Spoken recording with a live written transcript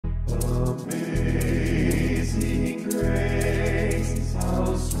Amazing grace,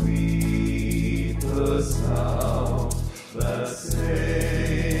 how sweet the sound that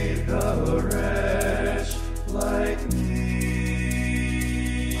saved a wretch like me.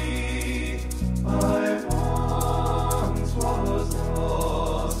 I once was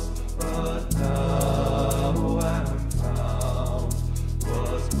lost, but now am found.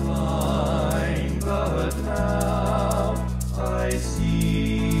 Was blind, but now I see.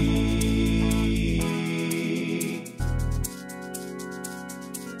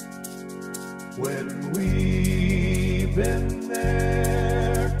 When we've been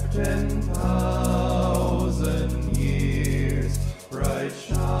there 10,000 years, bright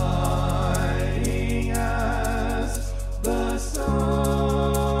shining as the sun,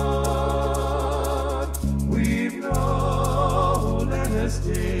 we've no less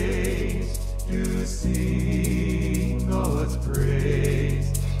days to sing God's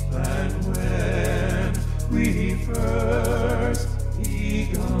praise than when we first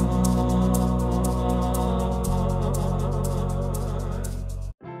begun.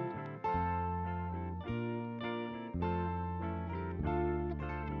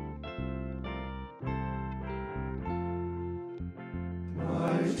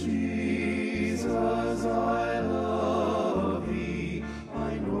 My Jesus, I love thee.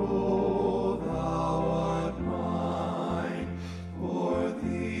 I know thou art mine. For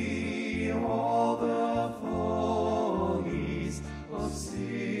thee all the follies of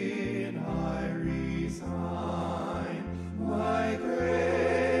sin I resign. My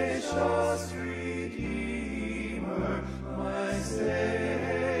gracious Redeemer, my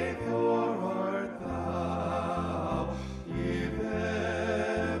Savior art thou. If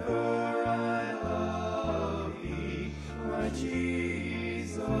ever I love thee, my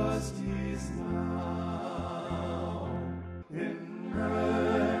Jesus, 'tis now. In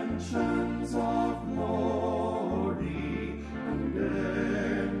mansions of glory and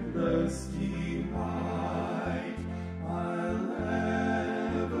endless delight, I'll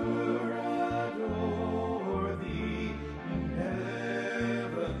ever adore thee in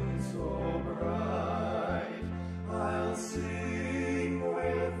heaven so bright. I'll sing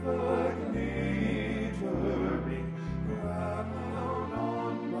with the glittering crown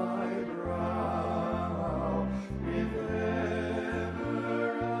on my brow. If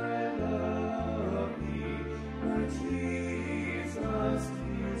ever I love thee, my Jesus,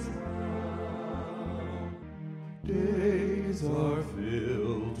 'tis now. Days are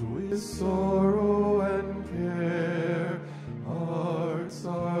filled with sorrow and care, hearts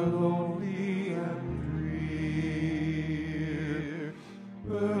are lonely and drear,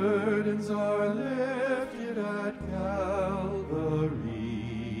 burdens are lifted at Calvary,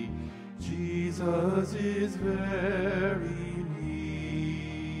 Jesus is very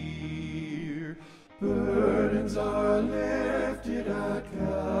near. Burdens are lifted at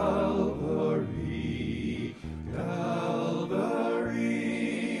Calvary,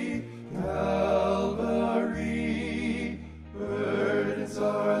 Calvary, Calvary. Burdens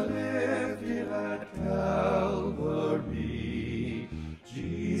are lifted at Calvary,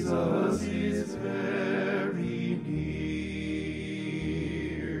 Jesus is very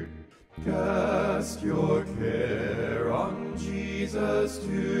near. Cast your care on Jesus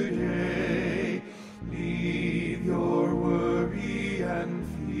today. Leave your worry and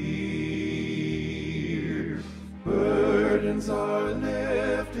fear. Burdens are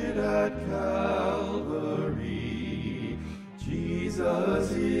lifted at Calvary,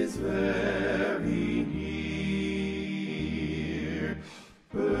 Jesus is very near.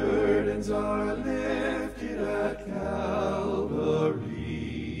 Burdens are lifted at Calvary,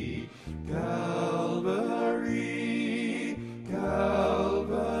 Calvary,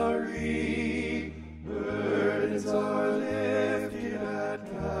 Calvary. Burdens are lifted at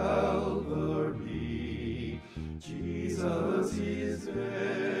Calvary, Jesus is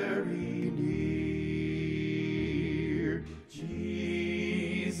very near.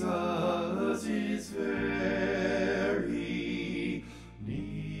 Jesus is very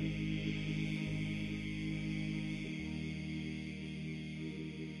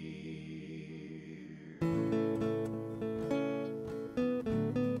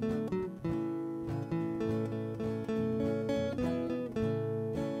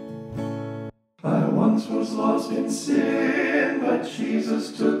I once was lost in sin, but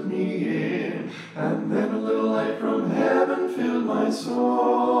Jesus took me in, and then a little light from heaven filled my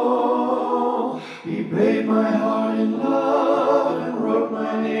soul. He bathed my heart in love and wrote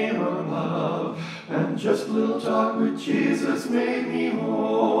my name above, and just a little talk with Jesus made me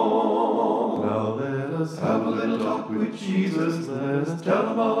whole. Now let us have a little talk with Jesus. Let us tell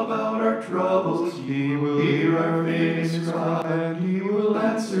him all about our troubles. He will hear our faintest cry, and he will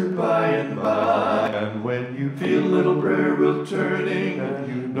answer by and by. And when you feel a little prayer will turning, and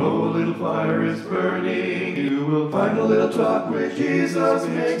you know a little fire is burning, you will find a little talk with Jesus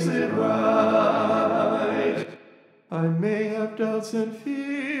makes it right. I may have doubts and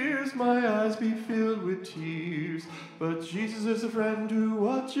fears, my eyes be filled with tears, but Jesus is a friend who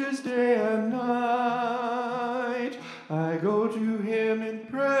watches day and night. I go to him in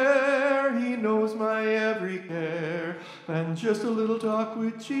prayer, he knows my every care, and just a little talk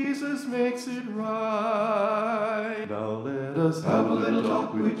with Jesus makes it right. Now let us have a little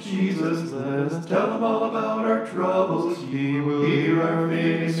talk with Jesus, let us tell him all about our troubles. He will hear our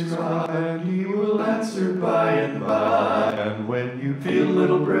faintest cry, and he will answer by and by. And when you feel a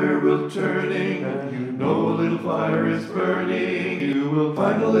little prayer will turning, and you know a little fire is burning, you will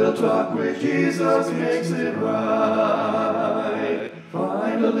find a little talk with Jesus makes it right.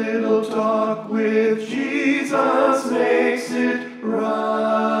 Find a little talk with Jesus makes it right.